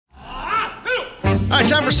All right,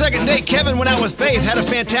 time for second date. Kevin went out with Faith, had a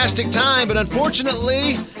fantastic time, but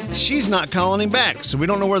unfortunately, she's not calling him back. So we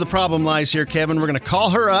don't know where the problem lies here, Kevin. We're going to call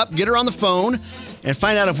her up, get her on the phone, and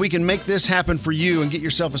find out if we can make this happen for you and get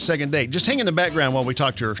yourself a second date. Just hang in the background while we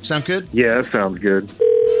talk to her. Sound good? Yeah, that sounds good.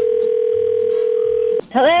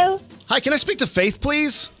 Hello? Hi, can I speak to Faith,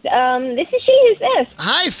 please? This is she. Who's this?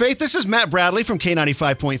 Hi, Faith. This is Matt Bradley from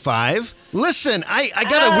K95.5. Listen, I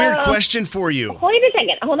got a weird question for you. Wait a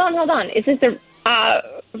second. Hold on. Is this the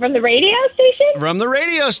from the radio station? From the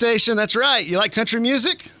radio station, that's right. You like country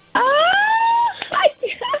music? I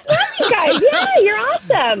love you guys. Yeah, you're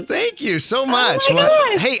awesome. Thank you so much. Oh my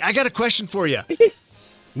gosh. Hey, I got a question for you.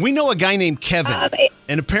 We know a guy named Kevin,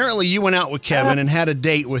 and apparently you went out with Kevin and had a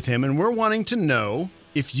date with him, and we're wanting to know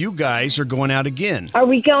if you guys are going out again. Are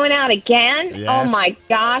we going out again? Yes. Oh my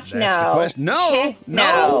gosh, That's the no. question.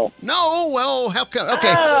 No. Well, how come?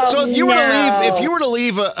 Okay, Oh, so if you were no. to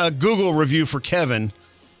leave a Google review for Kevin,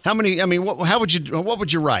 how many? I mean, what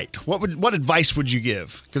would you write? What advice would you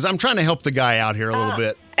give? Because I'm trying to help the guy out here a little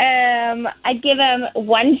bit. I'd give him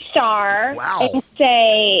 1 star. Wow. And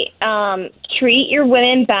say, treat your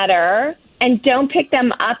women better and don't pick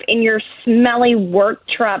them up in your smelly work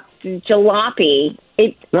truck jalopy.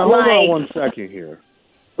 It's Now, hold like, on 1 second here.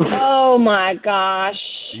 oh my gosh.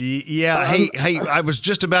 Yeah. Hey, I was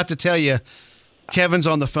just about to tell you, Kevin's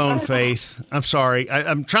on the phone, Faith. I'm sorry.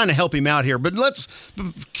 I'm trying to help him out here, but let's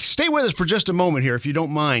stay with us for just a moment here, if you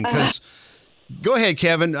don't mind. Because go ahead,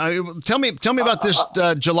 Kevin. Tell me about this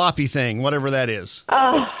jalopy thing, whatever that is.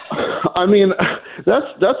 I mean,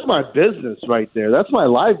 that's my business right there. That's my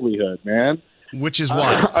livelihood, man. Which is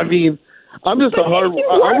what? I mean, I'm just I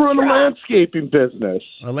run a landscaping business.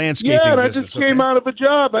 A landscaping business. Yeah, and I just came out of a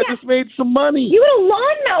job. I just made some money. You had a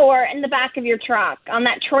lawnmower in the back of your truck on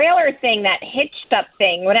that trailer thing, that hitched up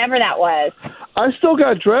thing, whatever that was. I still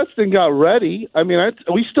got dressed and got ready. I mean,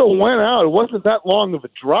 we still went out. It wasn't that long of a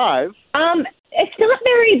drive. It's not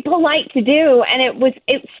very polite to do, and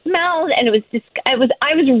it smelled, and I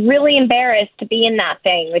was really embarrassed to be in that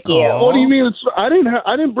thing with you. Oh. What do you mean? I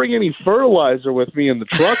didn't bring any fertilizer with me in the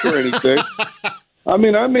truck or anything. I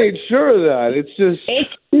mean, I made sure of that. It's just It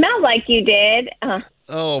smelled like you did.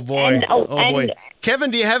 Oh boy! And- boy! and- Kevin,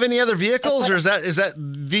 do you have any other vehicles, or is that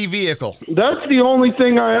the vehicle? that's the only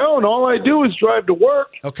thing I own. All I do is drive to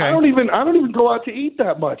work. Okay. I don't even go out to eat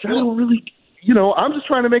that much. I don't really. I'm just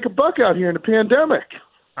trying to make a buck out here in the pandemic.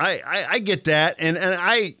 I get that, and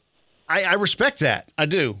I respect that. I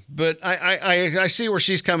do, but I see where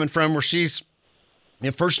she's coming from. Where she's,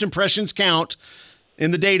 first impressions count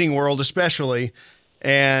in the dating world, especially,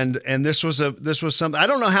 and this was something. I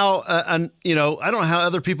don't know how I don't know how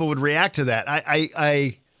other people would react to that.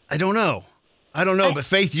 I don't know. But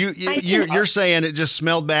Faith, you're saying it just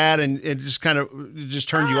smelled bad and it just kind of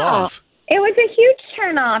turned you off. It was a huge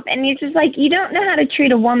turn off, and you just you don't know how to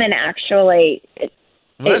treat a woman. Actually,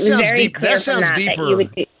 Well, that sounds very deep. clear That sounds from deeper. that you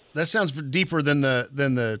would do. That sounds deeper than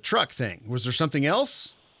the truck thing. Was there something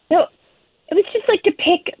else? No, it was just to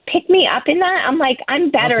pick me up in that. I'm like,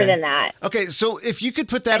 I'm better than that. Okay, so if you could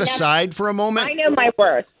put that aside for a moment, I know my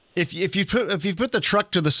worth. If you put the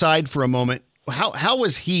truck to the side for a moment, how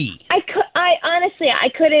was he? I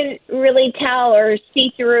couldn't really tell or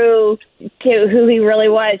see through to who he really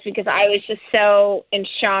was because I was just so in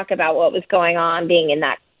shock about what was going on being in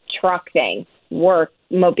that truck thing, work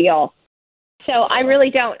mobile. So I really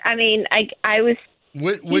don't. I mean, I was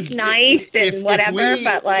he's nice and whatever,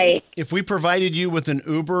 but if we provided you with an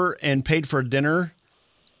Uber and paid for dinner,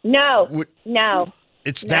 no,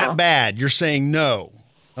 it's that bad. You're saying no.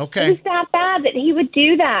 Okay, it was that bad that he would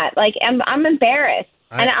do that. I'm embarrassed.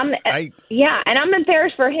 I'm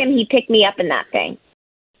embarrassed for him. He picked me up in that thing.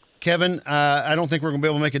 Kevin, I don't think we're going to be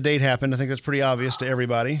able to make a date happen. I think that's pretty obvious to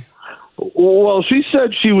everybody. Well, she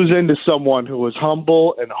said she was into someone who was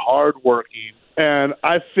humble and hardworking, and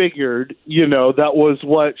I figured, that was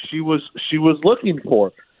what she was looking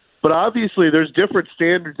for. But obviously, there's different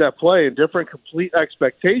standards at play and different complete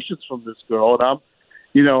expectations from this girl, and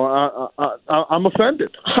I'm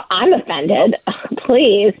offended. I'm offended.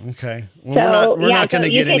 Please. Okay. Well, we're not going to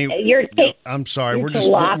get any. I'm sorry. We're just.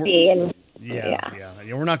 We're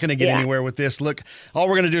not going to get anywhere with this. Look, all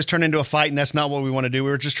we're going to do is turn into a fight, and that's not what we want to do. We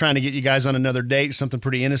were just trying to get you guys on another date, something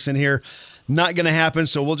pretty innocent here. Not going to happen,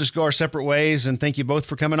 so we'll just go our separate ways, and thank you both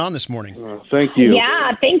for coming on this morning. Thank you.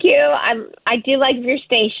 Yeah, thank you. I do like your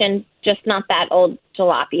station, just not that old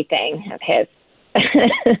jalopy thing of his.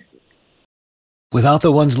 Without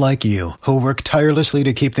the ones like you, who work tirelessly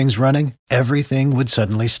to keep things running, everything would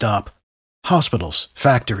suddenly stop. Hospitals,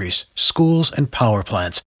 factories, schools, and power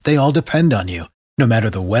plants, they all depend on you. No matter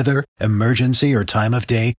the weather, emergency, or time of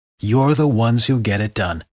day, you're the ones who get it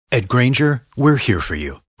done. At Grainger, we're here for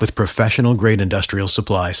you with professional-grade industrial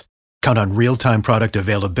supplies. Count on real-time product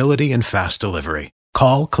availability and fast delivery.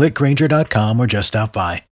 Call, click Grainger.com, or just stop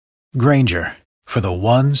by. Grainger, for the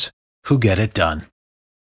ones who get it done.